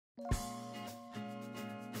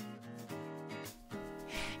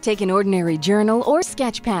Take an ordinary journal or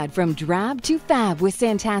sketch pad from drab to fab with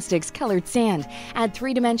Sandtastik's colored sand. Add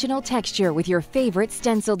three-dimensional texture with your favorite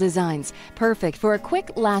stencil designs, perfect for a quick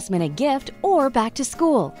last-minute gift or back to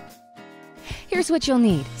school. Here's what you'll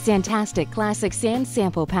need: Sandtastik Classic Sand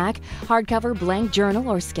Sample Pack, hardcover blank journal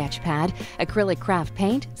or sketch pad, acrylic craft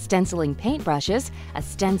paint, stenciling paintbrushes, a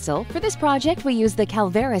stencil. For this project, we use the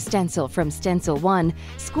Calvera stencil from Stencil 1,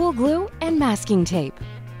 school glue, and masking tape.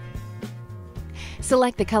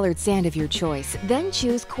 Select the colored sand of your choice, then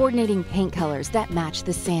choose coordinating paint colors that match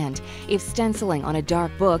the sand. If stenciling on a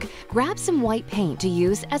dark book, grab some white paint to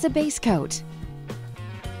use as a base coat.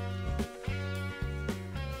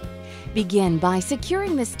 Begin by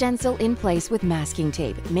securing the stencil in place with masking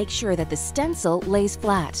tape. Make sure that the stencil lays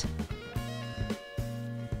flat.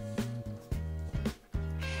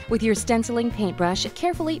 With your stenciling paintbrush,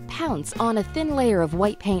 carefully pounce on a thin layer of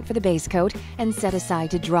white paint for the base coat and set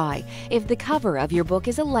aside to dry. If the cover of your book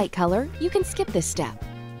is a light color, you can skip this step.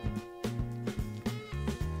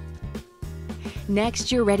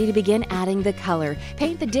 Next, you're ready to begin adding the color.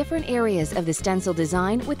 Paint the different areas of the stencil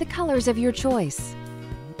design with the colors of your choice.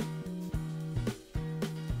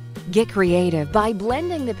 Get creative by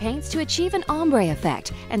blending the paints to achieve an ombre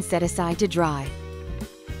effect and set aside to dry.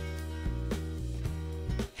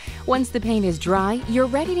 Once the paint is dry, you're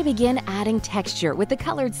ready to begin adding texture with the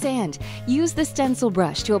colored sand. Use the stencil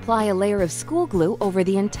brush to apply a layer of school glue over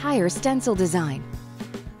the entire stencil design.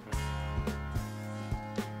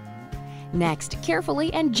 Next,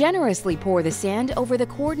 carefully and generously pour the sand over the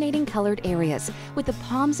coordinating colored areas. With the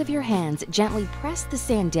palms of your hands, gently press the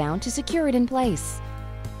sand down to secure it in place.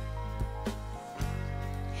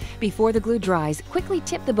 Before the glue dries, quickly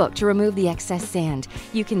tip the book to remove the excess sand.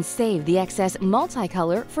 You can save the excess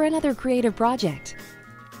multicolor for another creative project.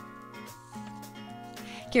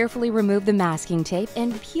 Carefully remove the masking tape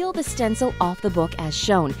and peel the stencil off the book as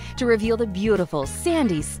shown to reveal the beautiful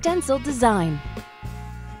sandy stencil design.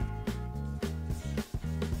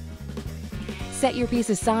 Set your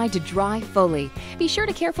piece aside to dry fully. Be sure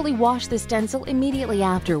to carefully wash the stencil immediately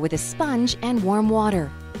after with a sponge and warm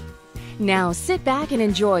water. Now sit back and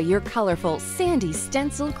enjoy your colorful, sandy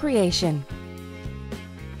stencil creation.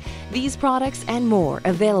 These products and more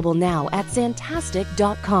available now at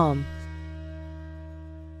Sandtastik.com.